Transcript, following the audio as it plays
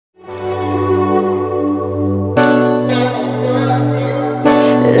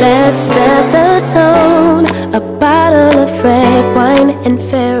wine and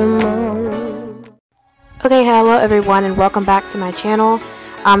pheromone. Okay, hello everyone and welcome back to my channel.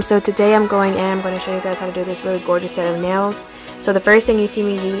 So today I'm going to show you guys how to do this really gorgeous set of nails. So the first thing you see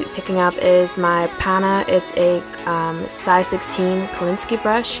me picking up is my PANA. It's a size 16 Kolinsky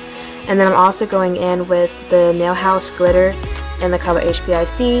brush. And then I'm also going in with the Nail House glitter in the color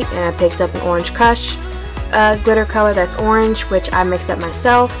HBIC, and I picked up an Orange Crush glitter color that's orange, which I mixed up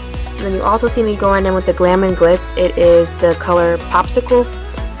myself. And then you also see me going in with the Glam and Glits. It is the color Popsicle,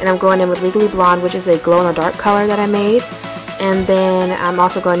 and I'm going in with Legally Blonde, which is a glow in the dark color that I made. And then I'm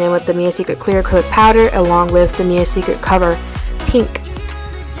also going in with the Mia Secret Clear Acrylic Powder along with the Mia Secret Cover Pink.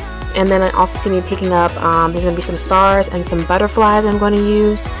 And then I also see me picking up, there's going to be some stars and some butterflies I'm going to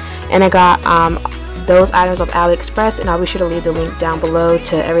use. And I got those items off AliExpress, and I'll be sure to leave the link down below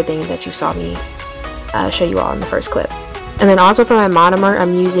to everything that you saw me show you all in the first clip. And then also for my monomer,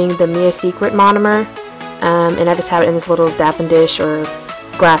 I'm using the Mia Secret monomer, and I just have it in this little dapping dish or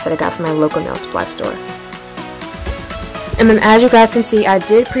glass that I got from my local nail supply store. And then as you guys can see, I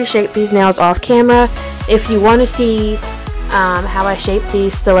did pre-shape these nails off camera. If you want to see how I shape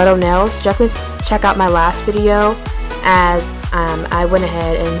these stiletto nails, definitely check out my last video, as I went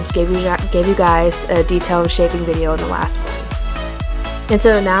ahead and gave you guys a detailed shaping video in the last one. And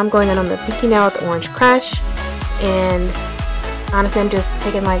so now I'm going in on the pinky nail with the Orange Crush, and honestly I'm just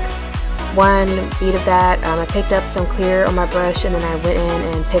taking like one bead of that. I picked up some clear on my brush, and then I went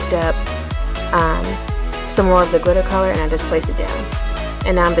in and picked up some more of the glitter color, and I just placed it down.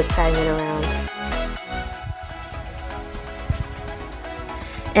 And now I'm just patting it around.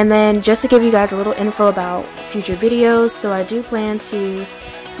 And then just to give you guys a little info about future videos, so I do plan to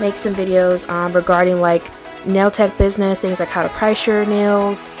make some videos regarding like nail tech business, things like how to price your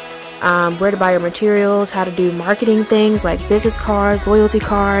nails, where to buy your materials, how to do marketing things like business cards, loyalty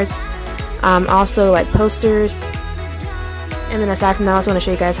cards, also like posters. And then aside from that, I also want to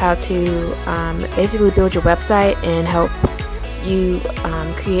show you guys how to basically build your website and help you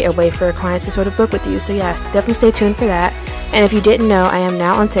create a way for clients to sort of book with you. So yes, definitely stay tuned for that. And if you didn't know, I am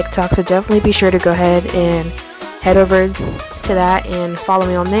now on TikTok, so definitely be sure to go ahead and head over to that and follow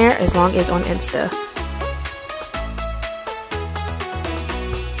me on there, as long as on Insta.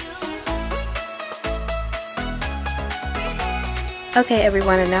 Okay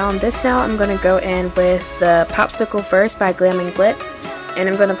everyone, and now on this nail I'm going to go in with the Popsicle first by Glam and Glits. And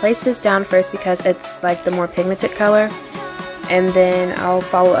I'm going to place this down first because it's like the more pigmented color. And then I'll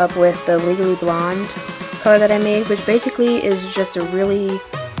follow up with the Legally Blonde color that I made, which basically is just a really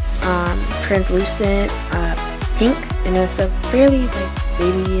translucent pink, and it's a fairly like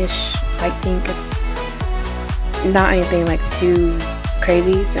babyish light pink. It's not anything like too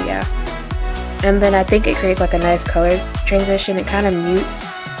crazy, so yeah. And then I think it creates like a nice color transition. It kind of mutes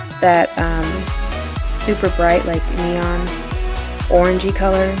that super bright like neon orangey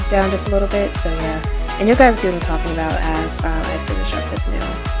color down just a little bit, so yeah. And you guys see what I'm talking about as I finish up this nail.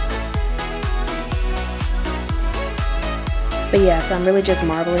 But yeah, so I'm really just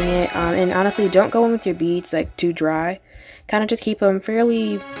marbling it, and honestly don't go in with your beads like too dry. Kind of just keep them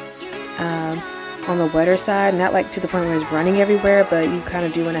fairly on the wetter side, not like to the point where it's running everywhere, but you kind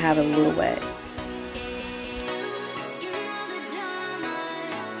of do want to have it a little wet.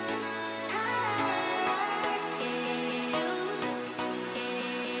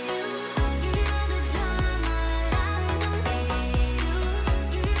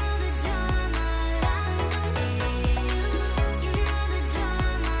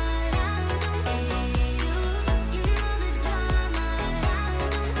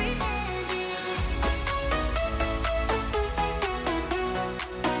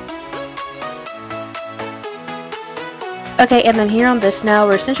 Okay, and then here on this nail,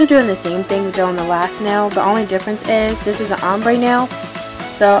 we're essentially doing the same thing we did on the last nail. The only difference is this is an ombre nail,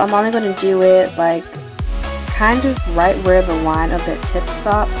 so I'm only going to do it like kind of right where the line of the tip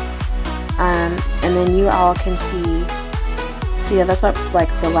stops, and then you all can see yeah, that's what like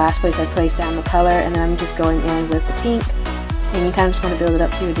the last place I placed down the color, and then I'm just going in with the pink, and you kind of just want to build it up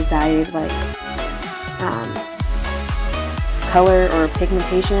to your desired like color or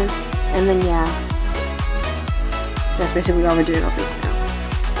pigmentation, and then yeah. That's basically all we're doing on this now.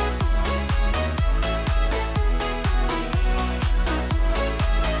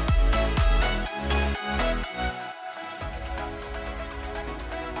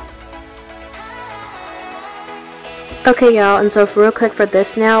 Okay y'all, and so for real quick for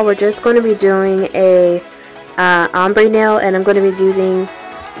this nail, we're just going to be doing a ombre nail, and I'm going to be using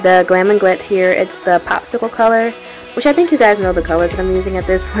the Glam and Glitz here. It's the Popsicle color, which I think you guys know the colors that I'm using at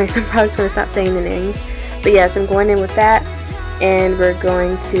this point. I'm probably just going to stop saying the names. But yes, I'm going in with that, and we're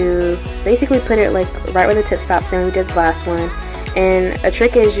going to basically put it like right where the tip stops, and we did the last one. And a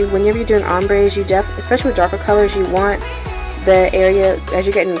trick is, whenever you're doing ombres, especially with darker colors, you want the area, as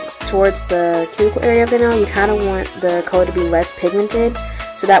you're getting towards the cuticle area of the nail, you kind of want the color to be less pigmented,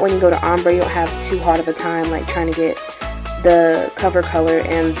 so that when you go to ombre, you don't have too hard of a time like trying to get the cover color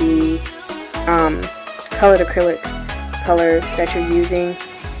and the colored acrylic color that you're using.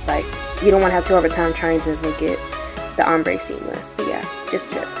 Like, you don't want to have too hard of a time trying to make it the ombre seamless. So yeah,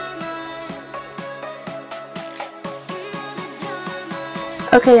 just a tip.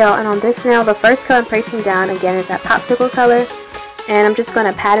 Okay y'all, and on this nail, the first color I'm placing down again is that Popsicle color, and I'm just going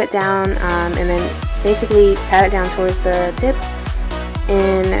to pat it down and then basically pat it down towards the tip.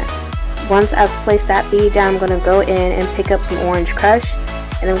 And once I've placed that bead down, I'm going to go in and pick up some orange crush,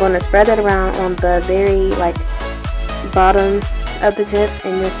 and I'm going to spread that around on the very like bottom of the tip,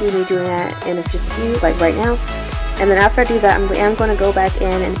 and you'll see me doing that in just a few, like right now. And then after I do that, I'm going to go back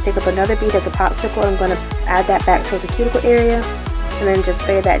in and pick up another bead of the Popsicle. I'm going to add that back towards the cuticle area, and then just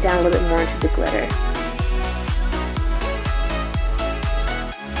fade that down a little bit more into the glitter.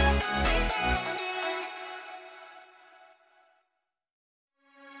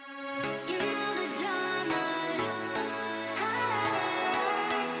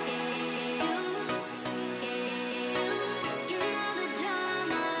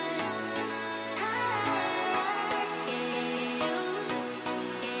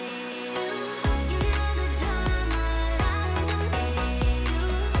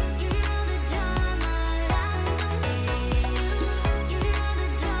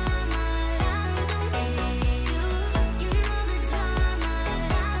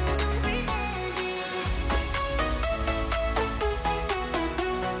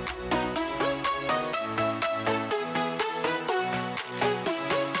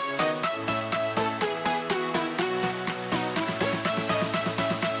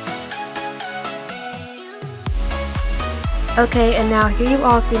 Okay, and now here you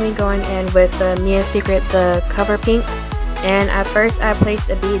all see me going in with the Mia Secret, the cover pink. And at first I placed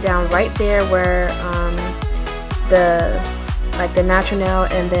a bead down right there where the natural nail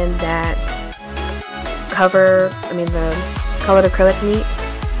and then that the colored acrylic meets.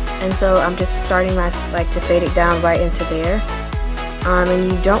 And so I'm just starting to fade it down right into there.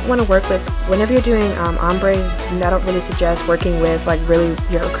 And you don't want to work with, whenever you're doing ombres, I don't really suggest working with like really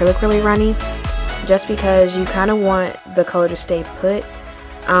your acrylic really runny, just because you kind of want the color to stay put,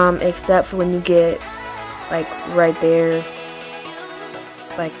 except for when you get like right there,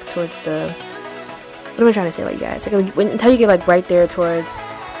 like towards the, what am I trying to say, like guys, like until you get like right there towards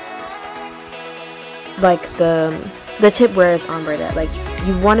like the tip where it's ombre at. Like,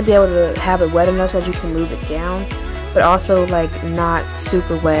 you want to be able to have it wet enough so that you can move it down, but also like not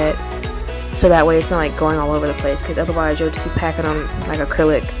super wet, so that way it's not like going all over the place, because otherwise you'll just be packing on like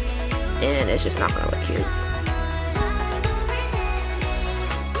acrylic and it's just not going to look cute.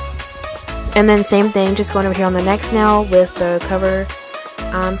 And then same thing, just going over here on the next nail with the cover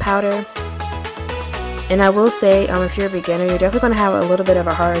powder. And I will say, if you're a beginner, you're definitely going to have a little bit of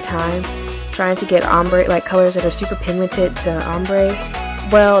a harder time trying to get ombre, like colors that are super pigmented to ombre,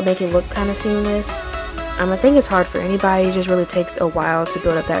 well, make it look kind of seamless. I think it's hard for anybody. It just really takes a while to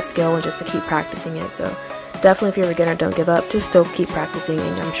build up that skill and just to keep practicing it. So definitely, if you're a beginner, don't give up. Just still keep practicing,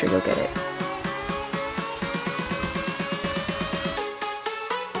 and I'm sure you'll get it.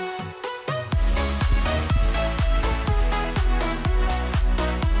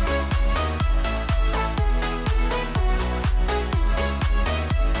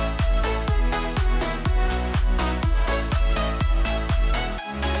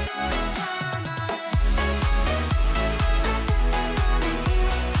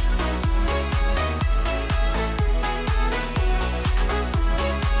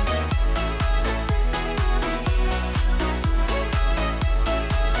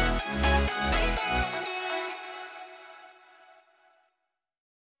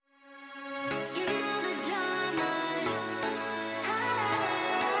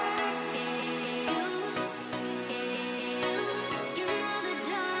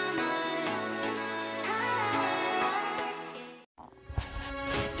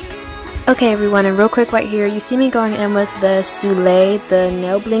 Okay everyone, and real quick right here, you see me going in with the Zulay, the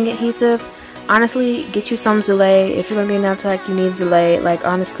nail bling adhesive. Honestly, get you some Zulay. If you're going to be a nail tech, you need Zulay. Like,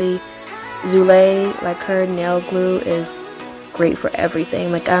 honestly, Zulay, like her nail glue, is great for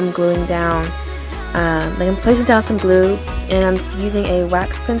everything. Like, I'm gluing down, like I'm placing down some glue, and I'm using a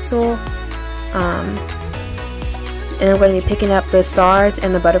wax pencil, and I'm going to be picking up the stars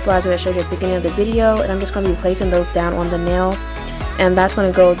and the butterflies that I showed you at the beginning of the video, and I'm just going to be placing those down on the nail. And that's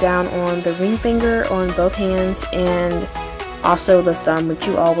going to go down on the ring finger on both hands and also the thumb, which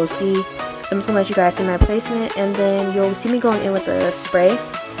you all will see. So I'm just going to let you guys see my placement, and then you'll see me going in with the spray.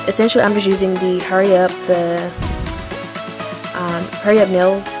 Essentially, I'm just using the Hurry Up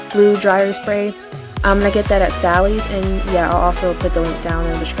Nail Glue Dryer Spray. I'm going to get that at Sally's, and yeah, I'll also put the link down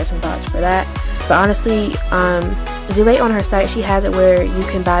in the description box for that. But honestly, Zulay on her site, she has it where you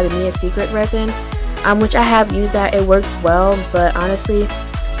can buy the Mia Secret resin, which I have used that. It works well, but honestly,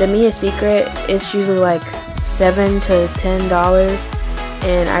 the Mia Secret, it's usually like $7 to $10,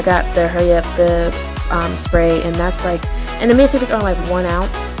 and I got the Hurry Up spray, and that's like, and the Mia Secrets are like 1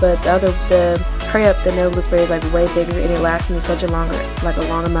 ounce, but the Hurry Up the nail glue spray is like way bigger, and it lasts me such a long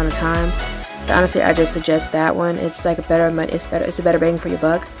amount of time. But honestly, I just suggest that one. It's like it's a better bang for your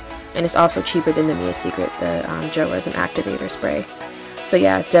buck, and it's also cheaper than the Mia Secret, the gel resin activator spray. So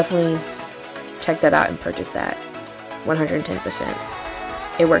yeah, definitely check that out and purchase that.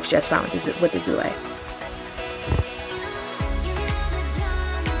 110%. It works just fine with the Zulay.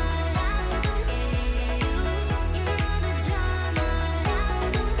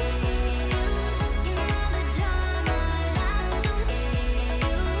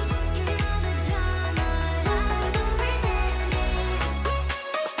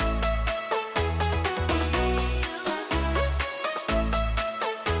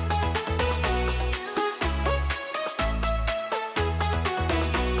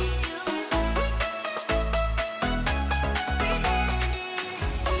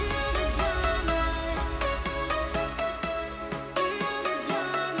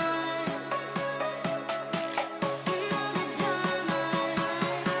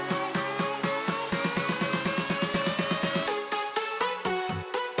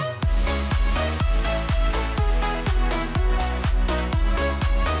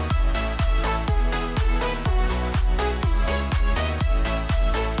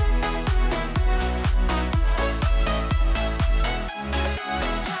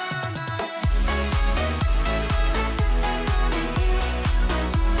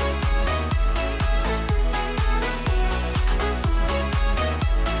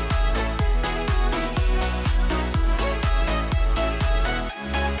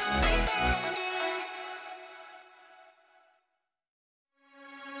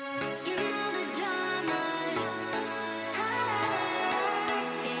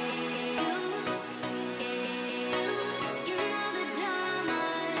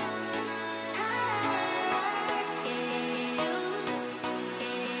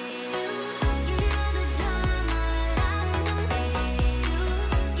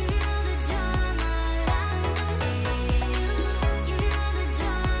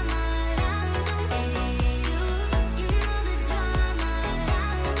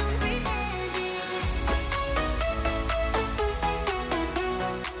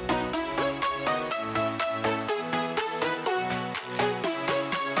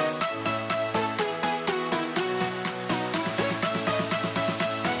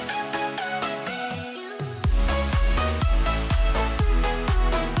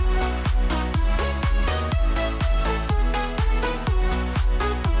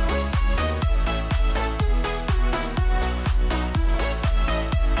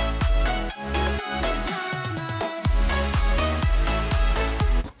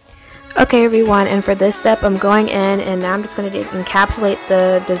 Okay everyone, and for this step I'm going in and now I'm just going to encapsulate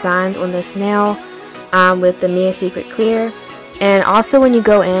the designs on this nail with the Mia Secret Clear. And also when you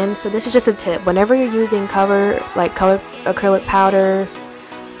go in, so this is just a tip, whenever you're using colored acrylic powder,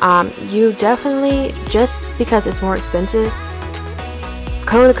 you definitely, just because it's more expensive,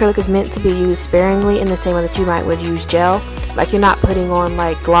 colored acrylic is meant to be used sparingly in the same way that you would use gel. Like you're not putting on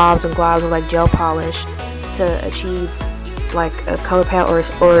like globs and globs of like gel polish to achieve like a color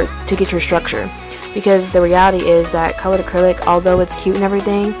palette or to get your structure, because the reality is that colored acrylic, although it's cute and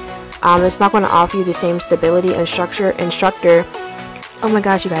everything, it's not going to offer you the same stability and structure oh my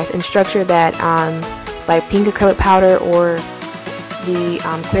gosh you guys, and structure that like pink acrylic powder or the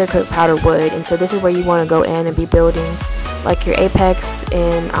clear acrylic powder would. And so this is where you want to go in and be building like your apex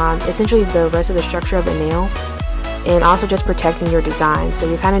and essentially the rest of the structure of the nail, and also just protecting your design. So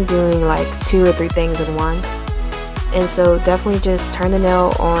you're kind of doing like 2 or 3 things in one. And so definitely just turn the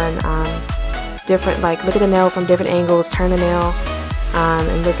nail on different, like look at the nail from different angles, turn the nail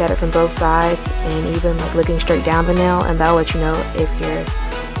and look at it from both sides, and even like looking straight down the nail, and that'll let you know if your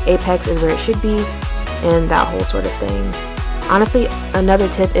apex is where it should be and that whole sort of thing. Honestly, another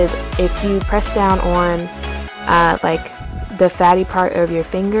tip is if you press down on like the fatty part of your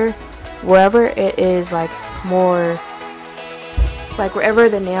finger, wherever it is like more, like wherever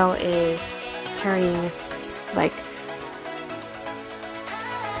the nail is turning like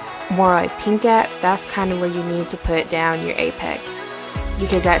more like pink at, that's kind of where you need to put down your apex.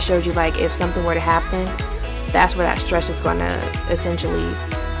 because that shows you like if something were to happen, that's where that stress is going to essentially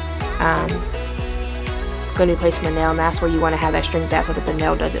going to be placed from the nail, and that's where you want to have that strength at so that the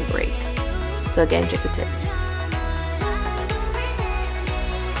nail doesn't break. So again, just a tip.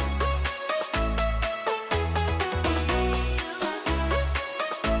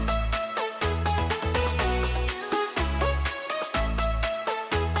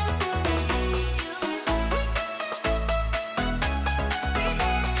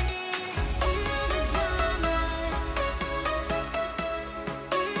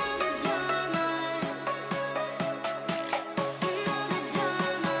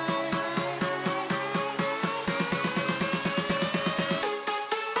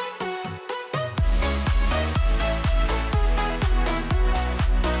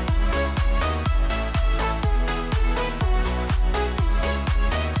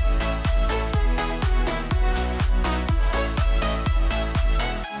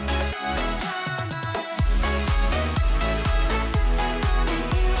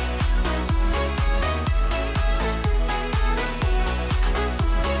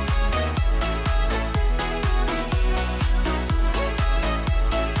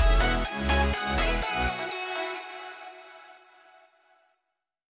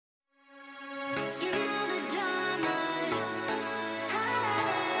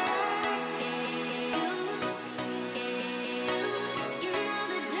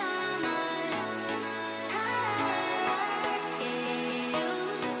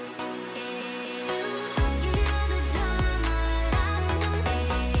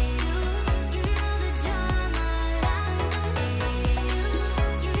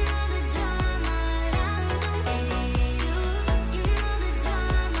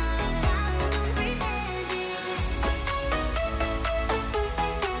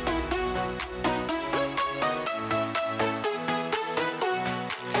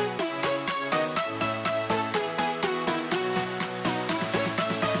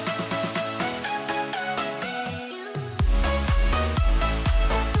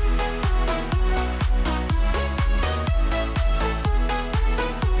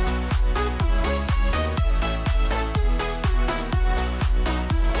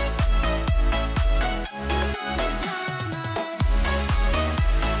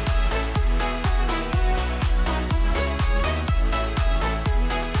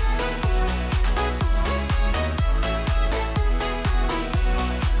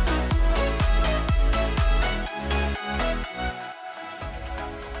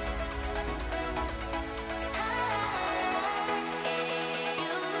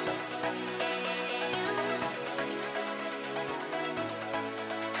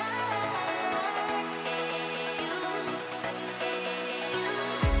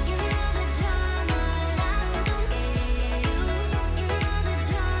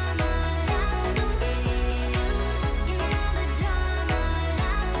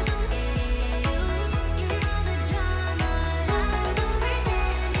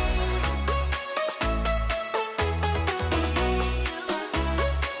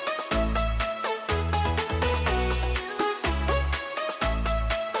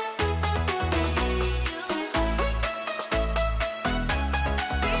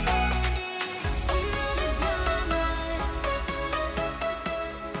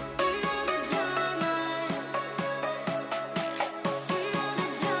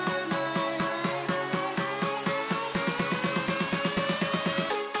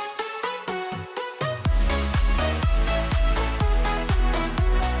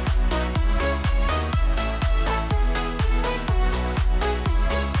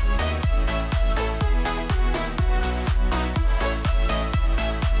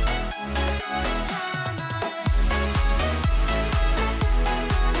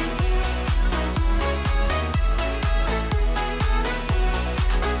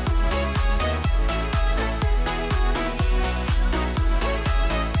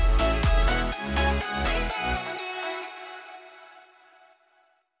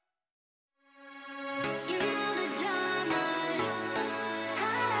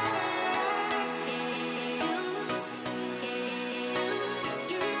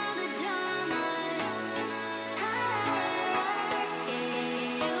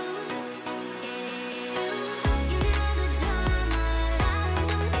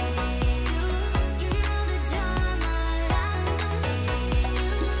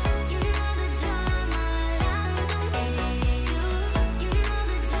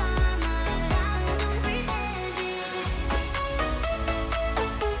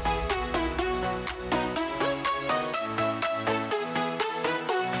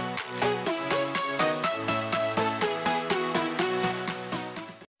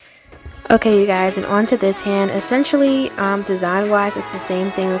 Okay, you guys, and on to this hand. Essentially, design-wise, it's the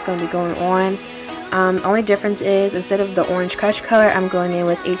same thing that's going to be going on. The only difference is, instead of the orange crush color, I'm going in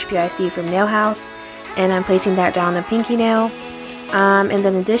with HBIC from Nail House, and I'm placing that down the pinky nail. And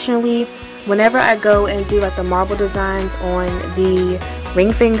then additionally, whenever I go and do like the marble designs on the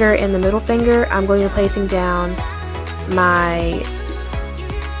ring finger and the middle finger, I'm going to be placing down my,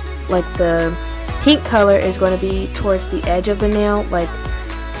 like the pink color is going to be towards the edge of the nail, like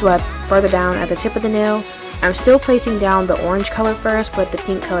so further down at the tip of the nail. I'm still placing down the orange color first, but the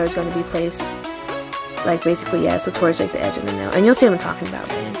pink color is going to be placed like basically, yeah, so towards like the edge of the nail, and you'll see what I'm talking about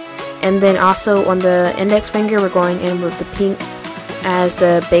then. And then also on the index finger, we're going in with the pink as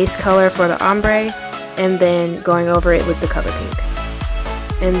the base color for the ombre, and then going over it with the color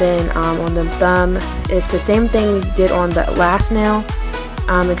pink. And then on the thumb, it's the same thing we did on the last nail,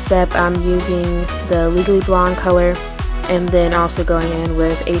 except I'm using the Legally Blonde color, and then also going in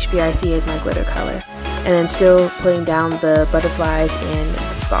with HBIC as my glitter color, and then still putting down the butterflies and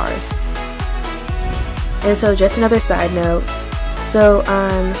the stars. And so just another side note, so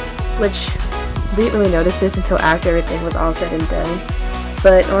which we didn't really notice this until after everything was all said and done,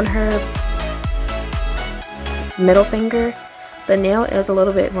 but on her middle finger, the nail is a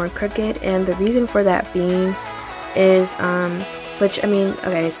little bit more crooked, and the reason for that being is which, I mean,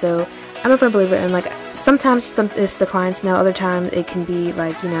 okay, so I'm a firm believer in, like, sometimes it's the client's nail, other times it can be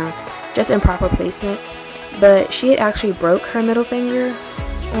like, you know, just improper placement. But she had actually broke her middle finger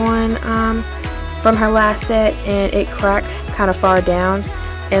on from her last set, and it cracked kind of far down,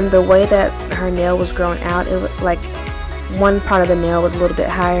 and the way that her nail was growing out, it looked like one part of the nail was a little bit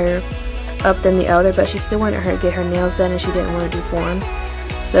higher up than the other, but she still wanted her to get her nails done, and she didn't want to do forms.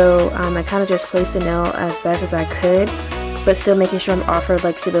 So I kind of just placed the nail as best as I could, but still making sure I'm offered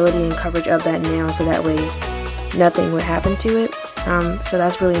like stability and coverage of that nail, so that way nothing would happen to it. So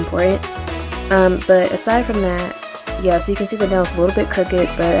that's really important. But aside from that, yeah, so you can see the nail is a little bit crooked,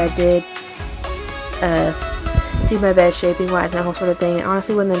 but I did do my best shaping wise and that whole sort of thing. And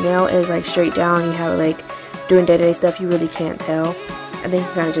honestly, when the nail is like straight down, you have like doing day-to-day stuff, you really can't tell. I think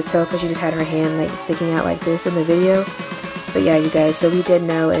you kind of just tell because she just had her hand like sticking out like this in the video. But yeah, you guys, so we did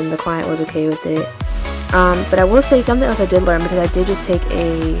know, and the client was okay with it. But I will say something else I did learn, because I did just take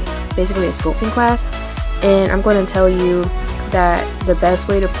basically a sculpting class, and I'm going to tell you that the best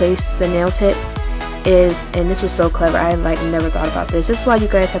way to place the nail tip is, and this was so clever, I like never thought about this. This is why you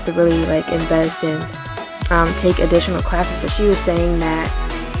guys have to really like invest and take additional classes. But she was saying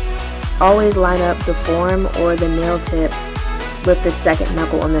that always line up the form or the nail tip with the second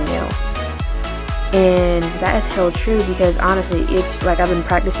knuckle on the nail. And that is held true, because honestly, it's like I've been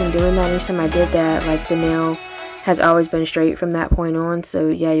practicing doing that, and each time I did that, like the nail has always been straight from that point on. So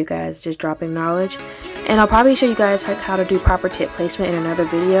yeah, you guys, just dropping knowledge. And I'll probably show you guys how to do proper tip placement in another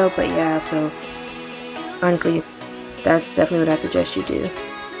video. But yeah, so honestly, that's definitely what I suggest you do.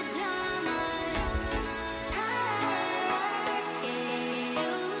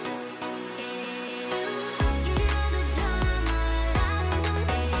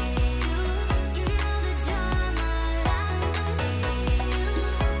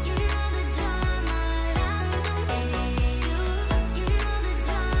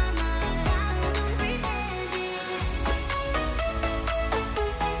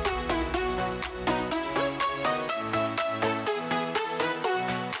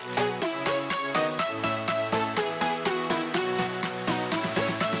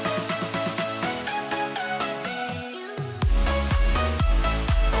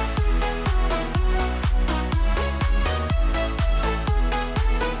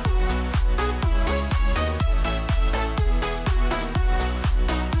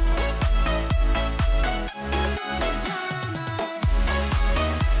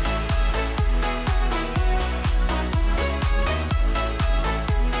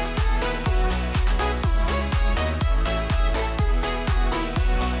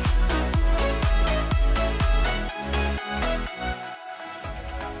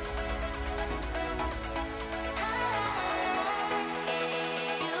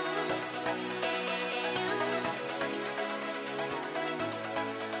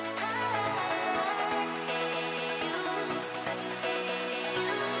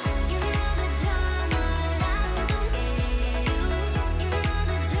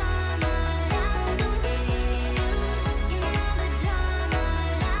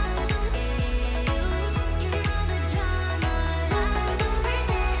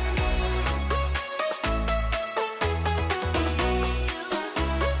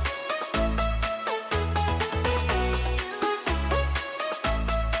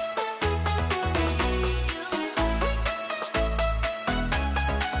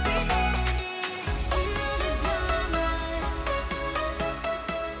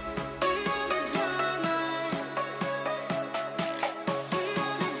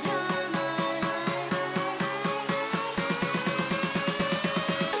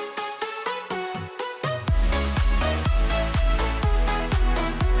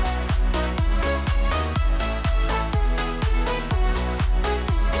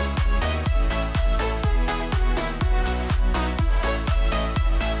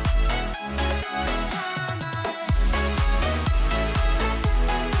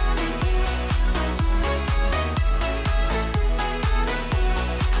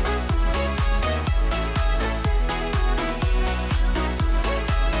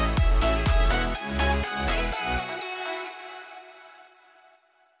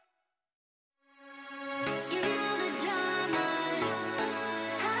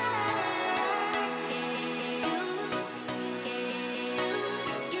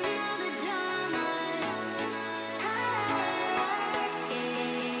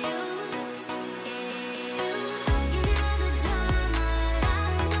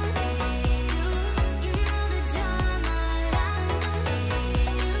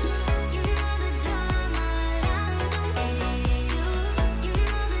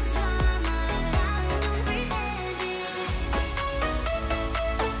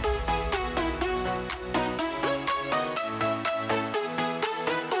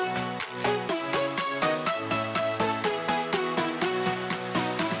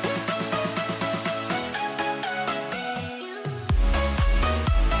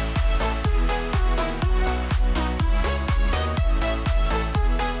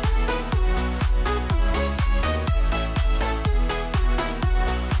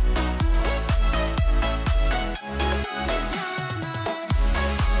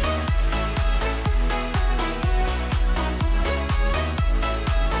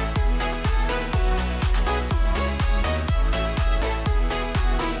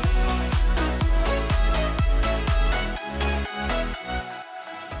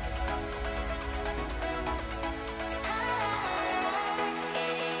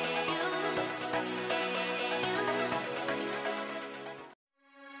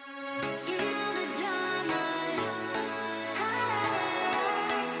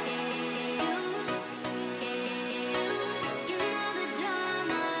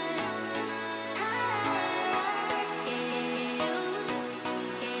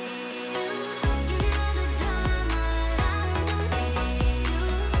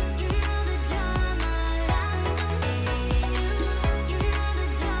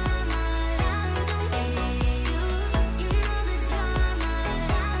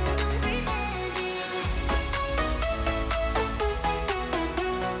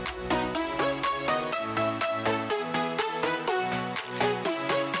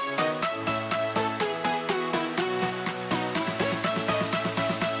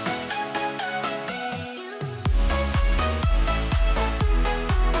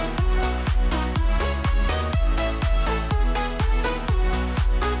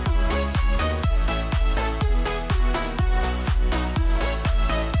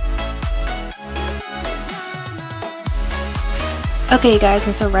 Okay guys,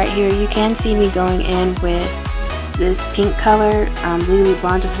 and so right here you can see me going in with this pink color, Legally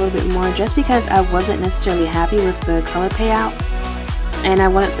Blonde, just a little bit more, just because I wasn't necessarily happy with the color payout and I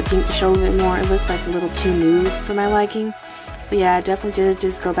wanted the pink to show a little bit more. It looked like a little too nude for my liking. So yeah, I definitely did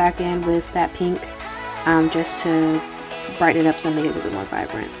just go back in with that pink just to brighten it up so make it a little bit more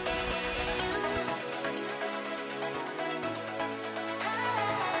vibrant.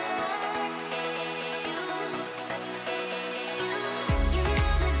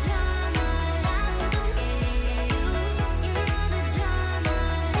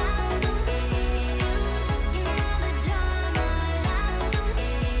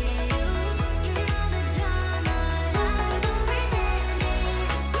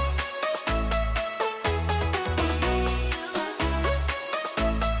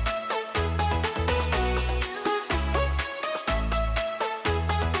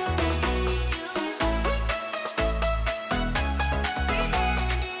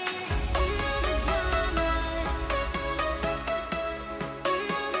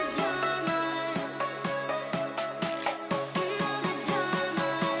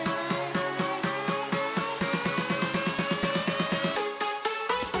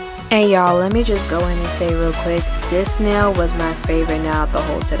 And y'all, let me just go in and say real quick, this nail was my favorite nail out the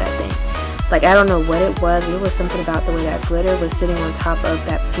whole set, I think. Like, I don't know what it was, but it was something about the way that glitter was sitting on top of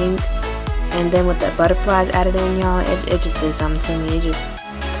that pink. And then with the butterflies added in, y'all, it just did something to me. It just,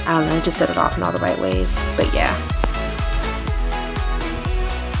 I don't know, it just set it off in all the right ways. But yeah.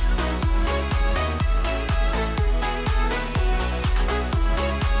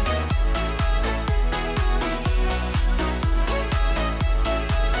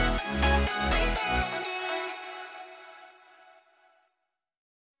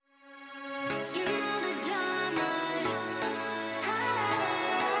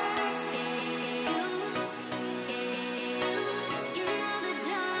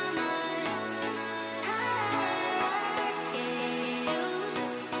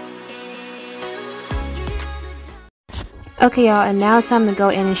 Okay y'all, and now it's time to go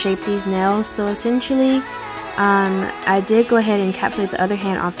in and shape these nails. So essentially, I did go ahead and encapsulate the other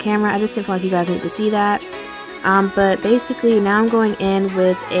hand off camera. I just didn't feel like you guys need to see that. But basically now I'm going in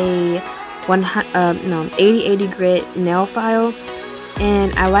with a 80/80 grit nail file.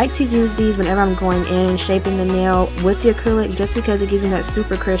 And I like to use these whenever I'm going in and shaping the nail with the acrylic, just because it gives me that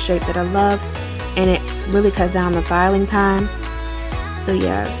super crisp shape that I love. And it really cuts down the filing time. So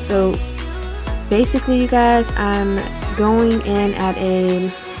yeah, so basically you guys, I'm going in at a,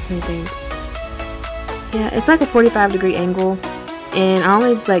 let me think, yeah, it's like a 45-degree angle, and I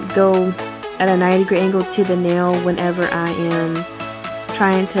only like go at a 90-degree angle to the nail whenever I am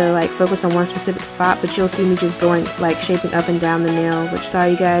trying to like focus on one specific spot. But you'll see me just going like shaping up and down the nail, which,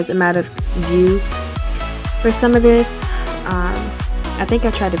 sorry you guys, I'm out of view for some of this. I think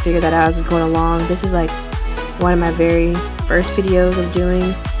I tried to figure that out as I was going along. This is like one of my very first videos of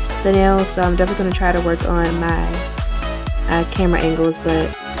doing the nails, so I'm definitely going to try to work on my camera angles, but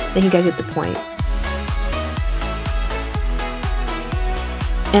I think you guys get the point.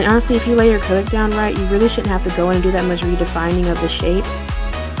 And honestly, if you lay your acrylic down right, you really shouldn't have to go in and do that much redefining of the shape,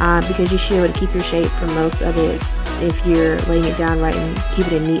 because you should be able to keep your shape for most of it if you're laying it down right and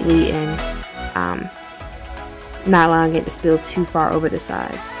keeping it neatly and not allowing it to spill too far over the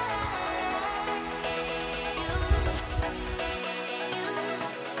sides.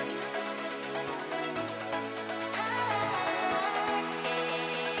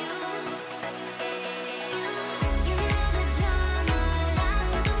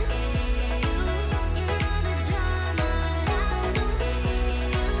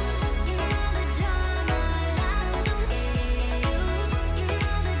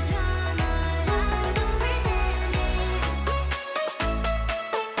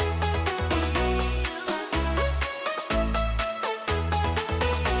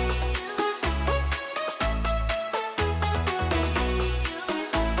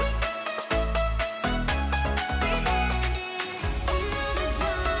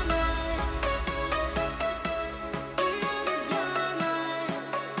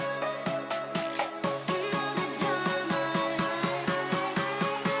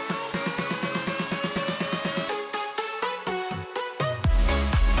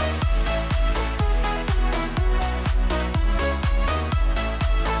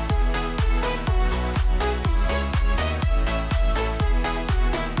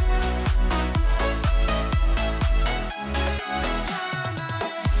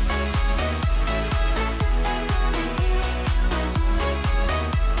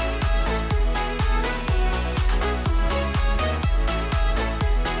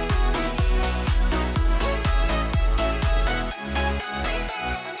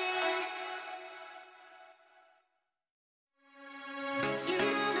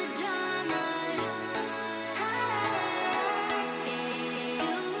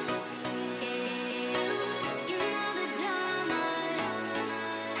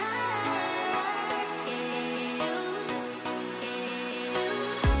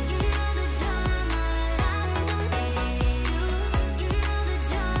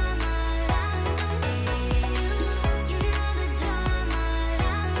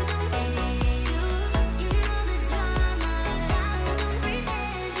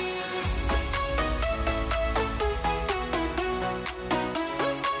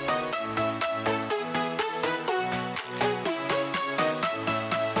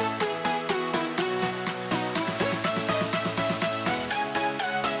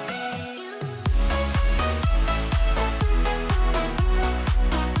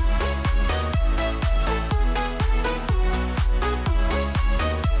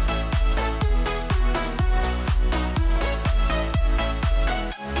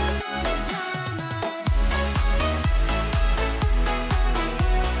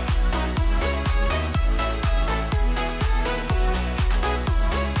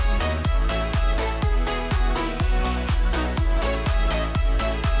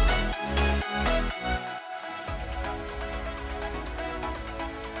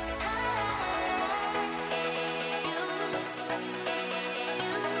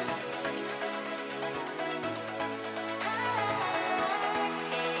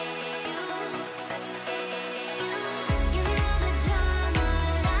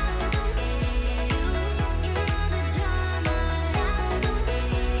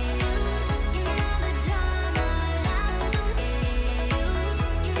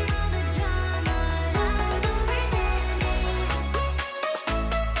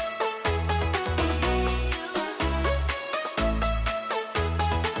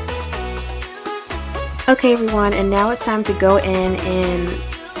 Okay everyone, and now it's time to go in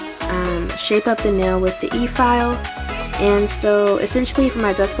and shape up the nail with the e-file. And so essentially for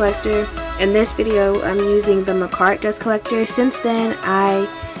my dust collector, in this video I'm using the McCart dust collector. Since then I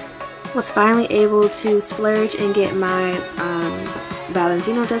was finally able to splurge and get my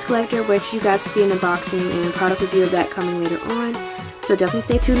Valentino dust collector, which you guys see an unboxing and product review of that coming later on, so definitely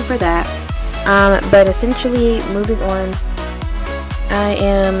stay tuned for that. But essentially moving on, I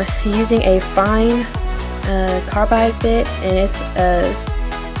am using a fine Carbide bit, and it's a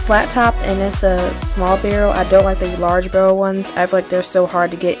flat top and it's a small barrel. I don't like the large barrel ones. I feel like they're so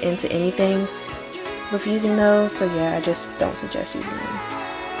hard to get into anything with using those, so yeah, I just don't suggest using them.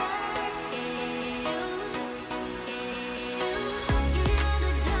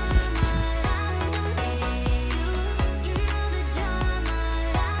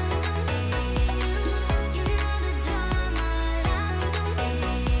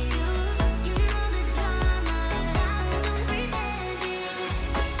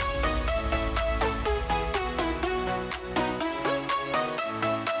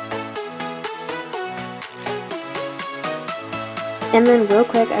 And then real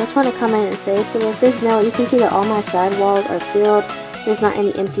quick, I just want to come in and say, so with this nail, you can see that all my side walls are filled. There's not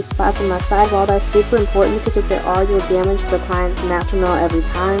any empty spots on my side wall. That's super important because if there are, you'll damage the client's natural nail every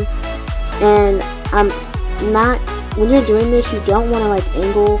time. And when you're doing this, you don't want to like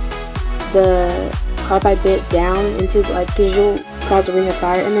angle the Carbide bit down into like, because you'll cause a ring of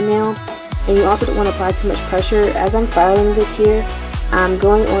fire in the nail. And you also don't want to apply too much pressure. As I'm filing this here, I'm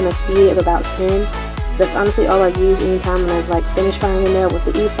going on a speed of about 10. That's honestly all I use anytime when I've like finished filing the nail with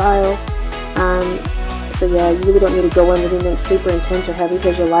the e-file. So yeah, you really don't need to go in with anything super intense or heavy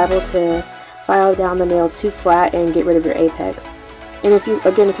because you're liable to file down the nail too flat and get rid of your apex. And if you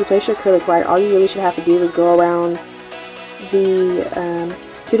place your acrylic right, all you really should have to do is go around the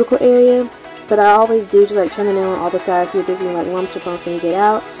cuticle area. But I always do just like turn the nail on all the sides, see if there's any like lumps or bumps when you get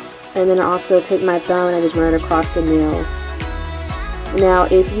out. And then I also take my thumb and I just run it across the nail. Now,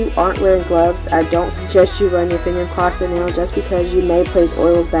 if you aren't wearing gloves, I don't suggest you run your finger across the nail just because you may place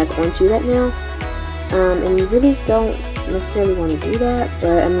oils back onto that nail. And you really don't necessarily want to do that,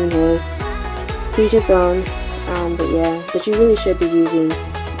 but I mean, hey, teach its own. But yeah, but you really should be using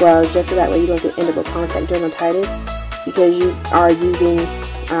gloves just so that way you don't end up with contact dermatitis because you are using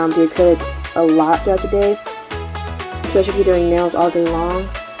the acrylic a lot throughout the day, especially if you're doing nails all day long.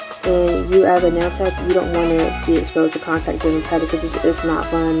 And you as a nail tech, you don't want to be exposed to contact dermatitis because it's not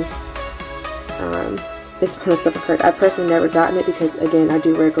fun. This kind of stuff occurred. I've personally never gotten it because, again, I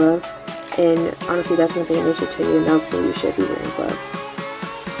do wear gloves. And honestly, that's one thing they should tell you in nail school, you should be wearing gloves.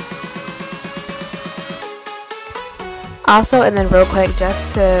 Also, and then real quick,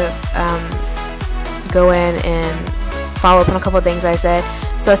 just to go in and follow up on a couple of things I said.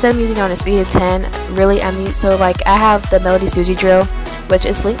 So I said I'm using it on a speed of 10. Really, so like I have the Melody Susie drill, which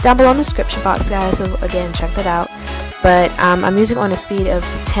is linked down below in the description box, guys, so again, check that out. But I'm using on a speed of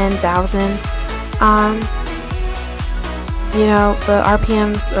 10,000, you know, the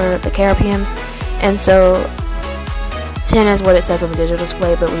RPMs or the KRPMs, and so 10 is what it says on the digital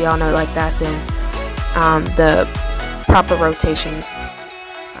display, but we all know like that's in the proper rotations,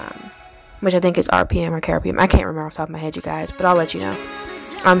 which I think is RPM or KRPM. I can't remember off the top of my head, you guys, but I'll let you know.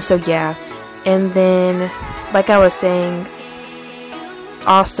 So yeah, and then like I was saying,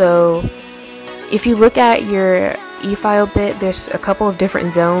 also, if you look at your e-file bit, there's a couple of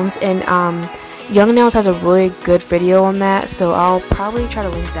different zones, and Young Nails has a really good video on that, so I'll probably try to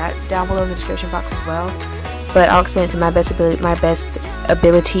link that down below in the description box as well. But I'll explain it to my best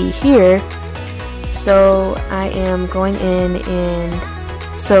ability here. So I am going in,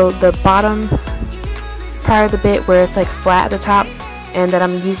 and so the bottom part of the bit where it's like flat at the top, and that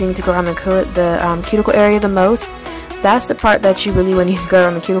I'm using to go around the cuticle area the most. That's the part that you really want to use to go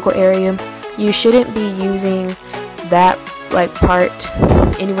around the cuticle area. You shouldn't be using that like part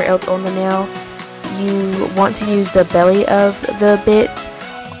anywhere else on the nail. You want to use the belly of the bit,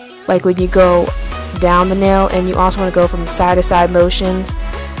 like when you go down the nail, and you also want to go from side to side motions.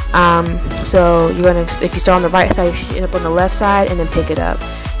 So you're gonna, if you start on the right side, you should end up on the left side and then pick it up.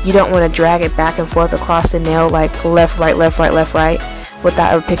 You don't want to drag it back and forth across the nail like left, right, left, right, left, right,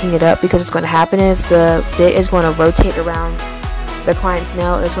 without ever picking it up, because what's going to happen is the bit is going to rotate around the client's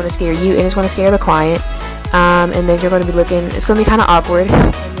nail, and it's going to scare you and it's going to scare the client, and then you're going to be looking, it's going to be kind of awkward,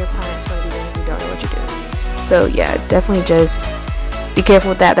 and your client's going to be thinking you don't know what you're doing. So yeah, definitely just be careful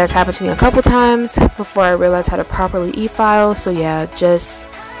with that. That's happened to me a couple times before I realized how to properly e-file. So yeah, just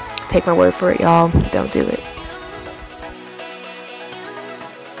take my word for it, y'all, don't do it.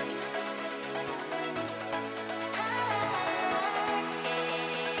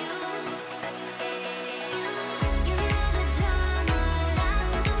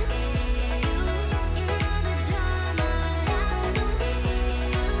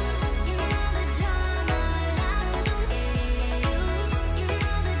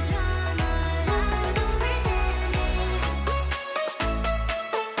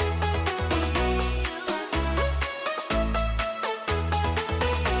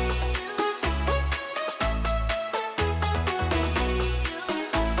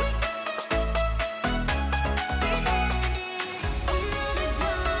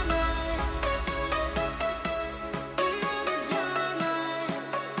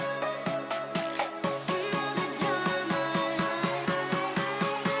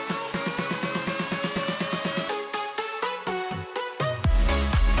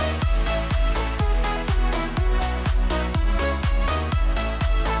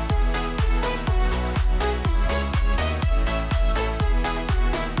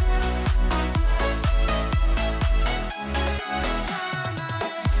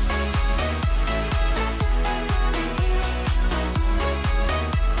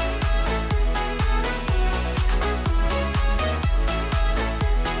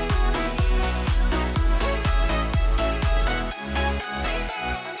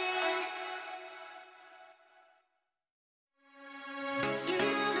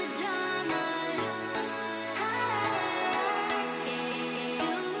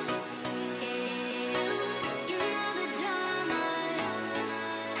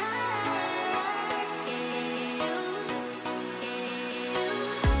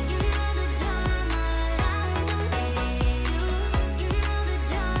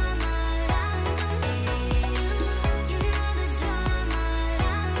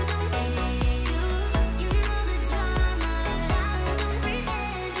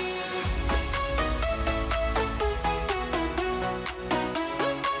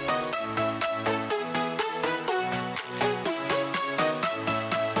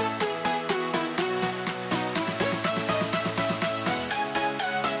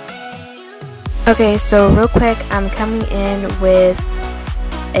 Okay, so real quick, I'm coming in with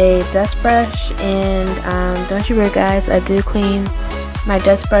a dust brush, and don't you worry guys, I do clean my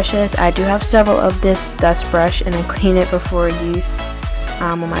dust brushes. I do have several of this dust brush, and I clean it before use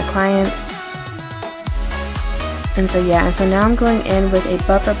on my clients. And so yeah, and so now I'm going in with a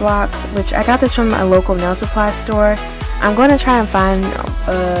buffer block, which I got this from a local nail supply store. I'm going to try and find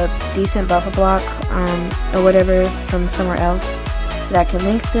a decent buffer block or whatever from somewhere else that I can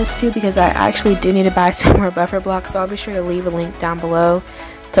link this to, because I actually do need to buy some more buffer blocks, so I'll be sure to leave a link down below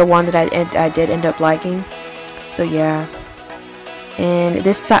to one that I did end up liking. So yeah, and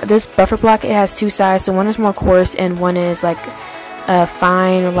this buffer block, it has two sides, so one is more coarse and one is like a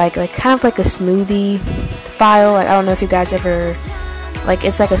fine, or like kind of like a smoothie file. Like, I don't know if you guys ever, like,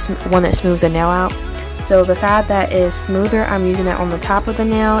 it's like one that smooths a nail out. So the side that is smoother, I'm using that on the top of the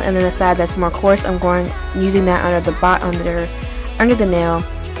nail, and then the side that's more coarse, I'm using that under the nail,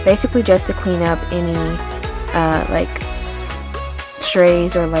 basically just to clean up any like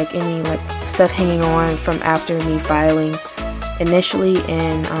strays or like any like stuff hanging on from after me filing initially,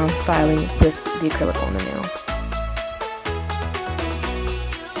 and filing with the acrylic on the nail.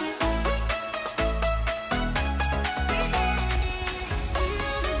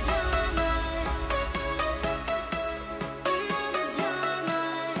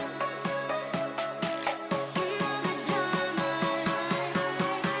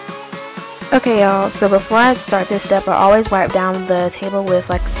 Okay y'all, so before I start this step, I always wipe down the table with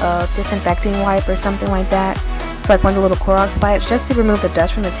like a disinfecting wipe or something like that. So like one of the little Clorox wipes, just to remove the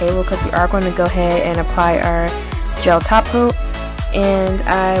dust from the table, because we are going to go ahead and apply our gel top coat. And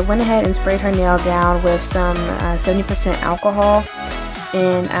I went ahead and sprayed her nail down with some 70% alcohol,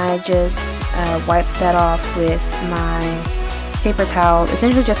 and I just wiped that off with my paper towel,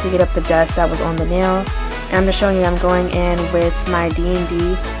 essentially just to get up the dust that was on the nail. And I'm just showing you I'm going in with my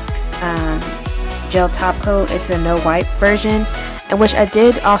DND gel top coat. It's a no wipe version, and which I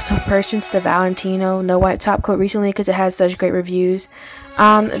did also purchase the Valentino no wipe top coat recently because it has such great reviews.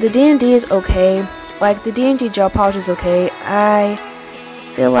 The DND is okay, like the DND gel polish is okay. I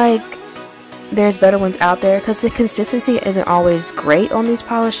feel like there's better ones out there because the consistency isn't always great on these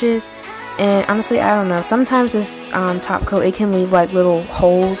polishes, and honestly I don't know, sometimes this top coat, it can leave like little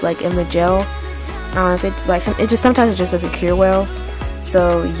holes like in the gel. If it like sometimes it just doesn't cure well.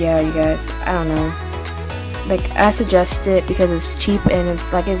 So yeah, you guys, I don't know, like I suggest it because it's cheap and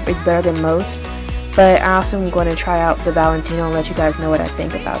it's like it's better than most, but I also am going to try out the Valentino and let you guys know what I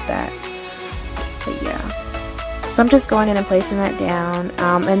think about that. But yeah, so I'm just going in and placing that down,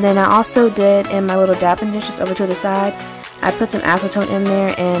 and then I also did in my little dapping dish just over to the side, I put some acetone in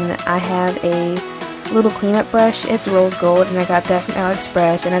there, and I have a little cleanup brush. It's rose gold, and I got that from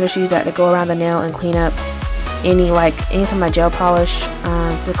AliExpress, and I just use that to go around the nail and clean up anytime my gel polish,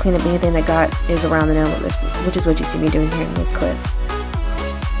 to clean up anything that is around the nail, which is what you see me doing here in this clip.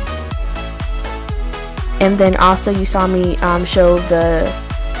 And then also you saw me show the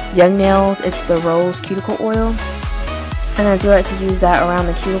young nails. It's the rose cuticle oil, and I do like to use that around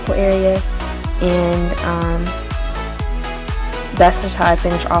the cuticle area, and that's just how I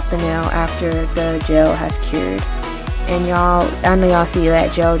finish off the nail after the gel has cured. And y'all, I know y'all see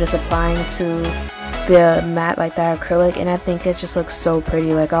that gel just applying to the matte, like that acrylic, and I think it just looks so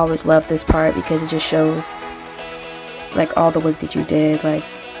pretty. Like I always love this part because it just shows like all the work that you did. Like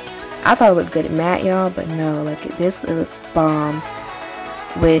I thought it looked good at matte, y'all, but no, like it looks bomb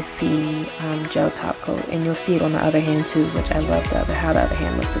with the gel top coat, and you'll see it on the other hand too, which I love how the other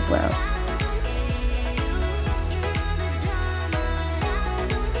hand looks as well.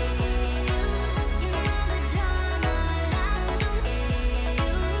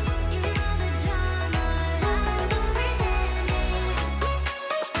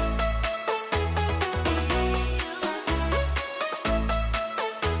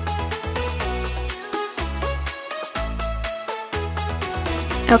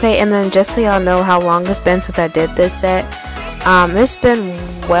 Okay, and then just so y'all know how long it's been since I did this set, it's been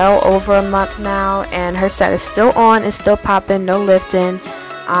well over a month now, and her set is still on, it's still popping, no lifting.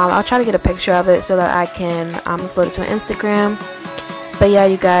 I'll try to get a picture of it so that I can upload it to my Instagram. But yeah,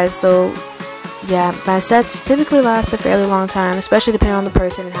 you guys, so yeah, my sets typically last a fairly long time, especially depending on the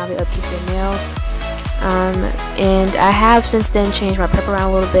person and how they upkeep their nails. And I have since then changed my prep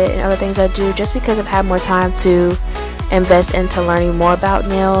around a little bit and other things I do, just because I've had more time to invest into learning more about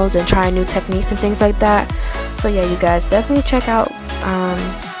nails and trying new techniques and things like that. So yeah, you guys, definitely check out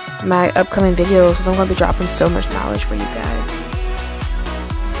my upcoming videos, because I'm going to be dropping so much knowledge for you guys.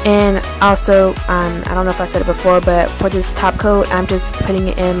 And also, I don't know if I said it before, but for this top coat, I'm just putting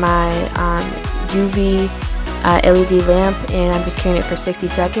it in my UV LED lamp, and I'm just carrying it for 60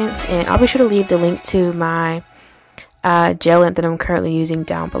 seconds. And I'll be sure to leave the link to my gel lamp that I'm currently using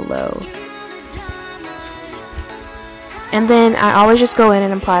down below. And then I always just go in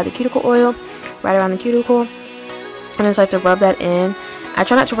and apply the cuticle oil right around the cuticle, and I just like to rub that in. I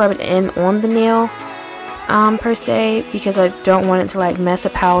try not to rub it in on the nail per se, because I don't want it to like mess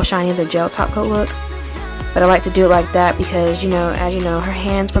up how shiny the gel top coat looks. But I like to do it like that because, you know, as you know, her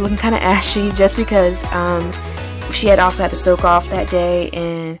hands were looking kind of ashy just because she had also had to soak off that day.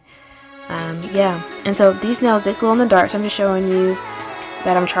 And yeah, and so these nails did glow in the dark, so I'm just showing you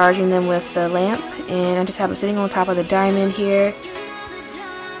that I'm charging them with the lamp, and I just have them sitting on top of the diamond here,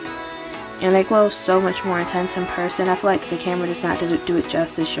 and they glow so much more intense in person. I feel like the camera does not do it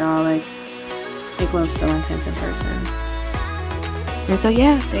justice, y'all. Like, it glows so intense in person. And so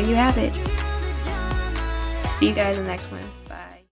yeah, there you have it. See you guys in the next one.